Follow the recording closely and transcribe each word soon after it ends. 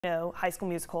know High School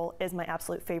Musical is my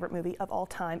absolute favorite movie of all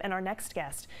time, and our next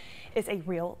guest is a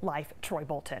real-life Troy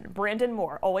Bolton. Brandon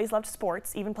Moore always loved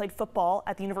sports, even played football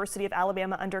at the University of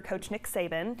Alabama under Coach Nick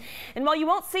Saban. And while you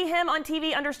won't see him on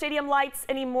TV under stadium lights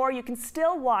anymore, you can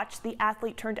still watch the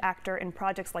athlete-turned-actor in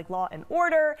projects like Law and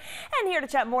Order. And here to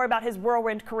chat more about his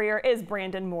whirlwind career is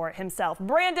Brandon Moore himself.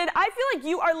 Brandon, I feel like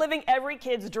you are living every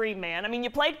kid's dream, man. I mean,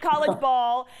 you played college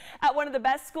ball at one of the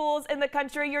best schools in the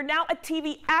country. You're now a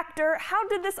TV actor. How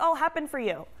did this all happen for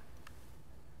you?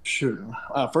 Sure.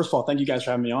 First of all, thank you guys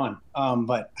for having me on.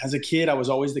 But as a kid, I was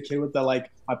always the kid with the,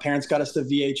 my parents got us the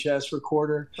VHS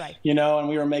recorder, right, and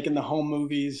we were making the home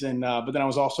movies. And but then I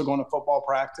was also going to football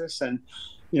practice, and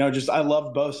I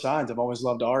loved both sides. I've always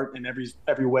loved art in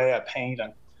every way. I paint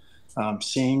and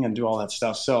sing and do all that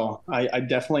stuff. So I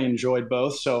definitely enjoyed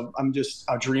both. So I'm just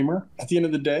a dreamer at the end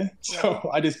of the day.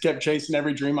 So I just kept chasing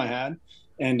every dream I had.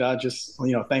 And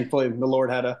thankfully the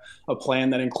Lord had a plan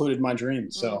that included my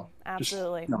dreams. So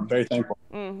absolutely, I'm very thankful.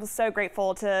 So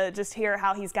grateful to just hear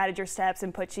how he's guided your steps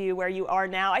and put you where you are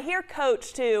now. I hear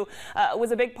Coach too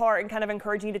was a big part in kind of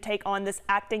encouraging you to take on this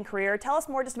acting career. Tell us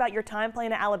more just about your time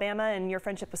playing at Alabama and your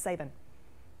friendship with Saban.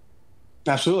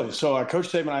 Absolutely. So Coach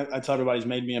Saban, I tell everybody, he's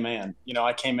made me a man.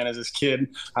 I came in as this kid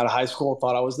out of high school,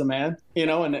 thought I was the man,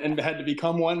 and had to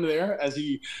become one there, as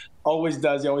he always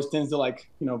does. He always tends to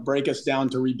break us down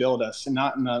to rebuild us, and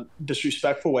not in a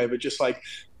disrespectful way, but just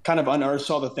kind of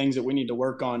unearths all the things that we need to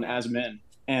work on as men.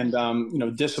 And,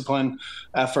 discipline,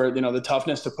 effort, the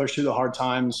toughness to push through the hard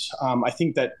times. I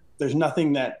think that there's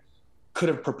nothing that could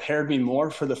have prepared me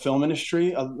more for the film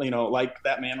industry, like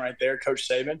that man right there, Coach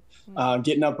Saban,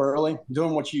 getting up early,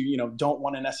 doing what you don't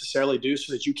want to necessarily do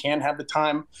so that you can have the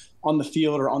time on the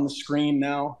field or on the screen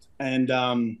now.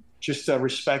 And just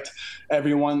respect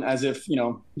everyone as if,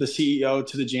 the CEO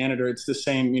to the janitor, it's the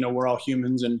same, we're all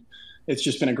humans. And it's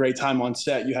just been a great time on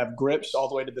set. You have grips all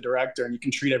the way to the director, and you can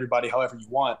treat everybody however you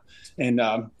want. And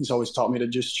he's always taught me to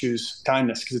just choose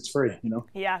kindness because it's free,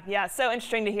 Yeah. So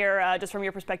interesting to hear just from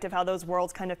your perspective how those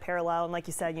worlds kind of parallel. And like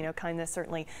you said, kindness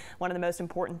certainly one of the most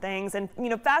important things. And,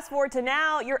 fast forward to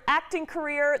now, your acting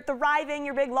career thriving.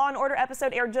 Your big Law and Order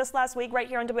episode aired just last week right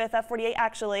here on WFF 48,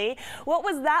 actually. What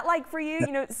was that like for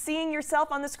you, seeing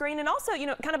yourself on the screen and also,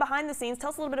 kind of behind the scenes?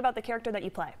 Tell us a little bit about the character that you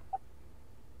play.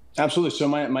 Absolutely. So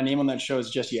my name on that show is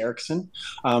Jesse Erickson.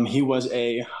 He was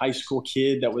a high school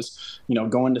kid that was,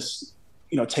 going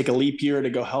to, take a leap year to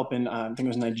go help in, I think it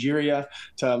was Nigeria,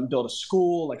 to build a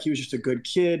school. He was just a good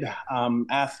kid,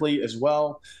 athlete as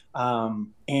well.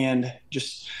 And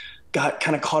just got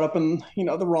kind of caught up in,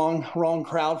 the wrong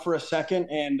crowd for a second,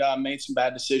 and made some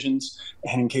bad decisions.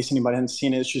 And in case anybody hadn't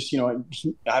seen it, it's just, I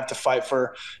have to fight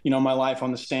for, my life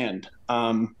on the stand,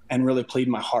 and really plead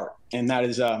my heart. And that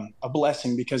is a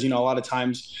blessing because, a lot of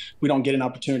times we don't get an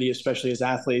opportunity, especially as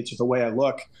athletes, or the way I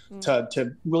look,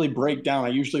 to really break down. I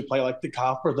usually play like the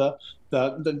cop or the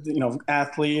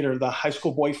athlete or the high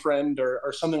school boyfriend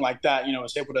or something like that,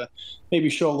 is able to maybe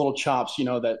show a little chops,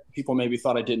 that people maybe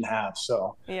thought I didn't have.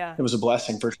 So yeah, it was a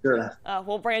blessing for sure.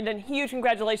 Well, Brandon, huge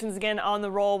congratulations again on the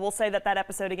role. We'll say that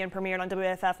episode again premiered on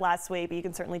WFF last week, but you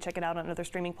can certainly check it out on other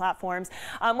streaming platforms.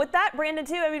 With that, Brandon,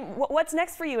 too, I mean, what's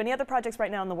next for you? Any other projects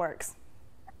right now in the works?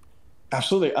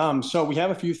 Absolutely. So we have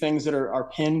a few things that are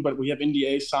pinned, but we have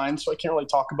NDA signed, so I can't really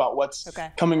talk about what's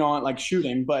coming on, like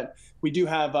shooting. But we do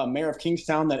have Mayor of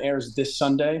Kingstown that airs this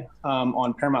Sunday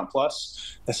on Paramount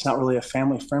Plus. That's not really a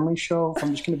family-friendly show, if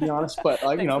I'm just going to be honest, but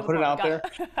put it out there.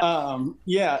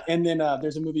 Yeah, and then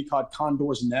there's a movie called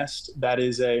Condor's Nest that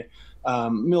is a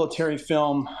military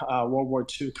film, World War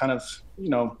II kind of,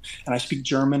 and I speak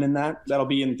German in that. That'll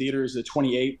be in theaters the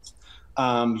 28th.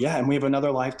 And we have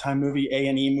another Lifetime movie,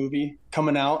 A&E movie,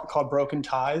 coming out called Broken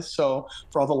Ties. So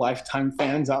for all the Lifetime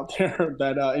fans out there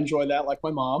that enjoy that, like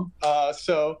my mom.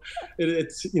 So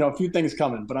it's, a few things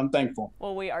coming, but I'm thankful.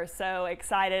 Well, we are so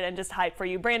excited and just hyped for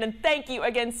you. Brandon, thank you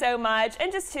again so much.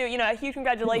 And just to, a huge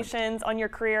congratulations on your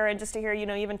career, and just to hear,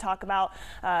 even talk about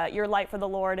your light for the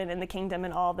Lord and in the kingdom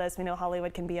and all of this. We know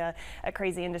Hollywood can be a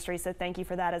crazy industry, so thank you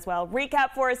for that as well.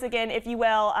 Recap for us again, if you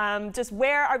will, just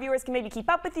where our viewers can maybe keep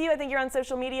up with you. I think you're on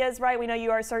social medias, right? We know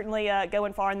you are certainly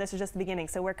going far, and this is just the beginning.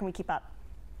 So where can we keep up?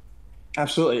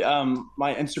 Absolutely.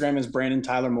 My Instagram is Brandon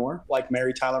Tyler Moore, like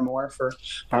Mary Tyler Moore. For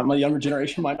my younger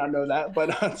generation might not know that, but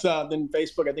then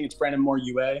Facebook, I think it's Brandon Moore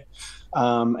UA,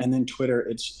 and then Twitter,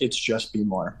 it's just be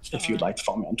more. If you'd like to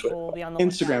follow me on Twitter, we'll be on the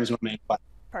Instagram is my main platform.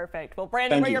 Perfect. Well,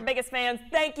 Brandon, we're your biggest fans.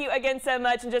 Thank you again so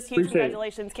much, and just huge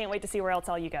congratulations. Can't wait to see where else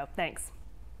all you go. Thanks.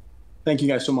 Thank you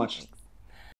guys so much. Thanks.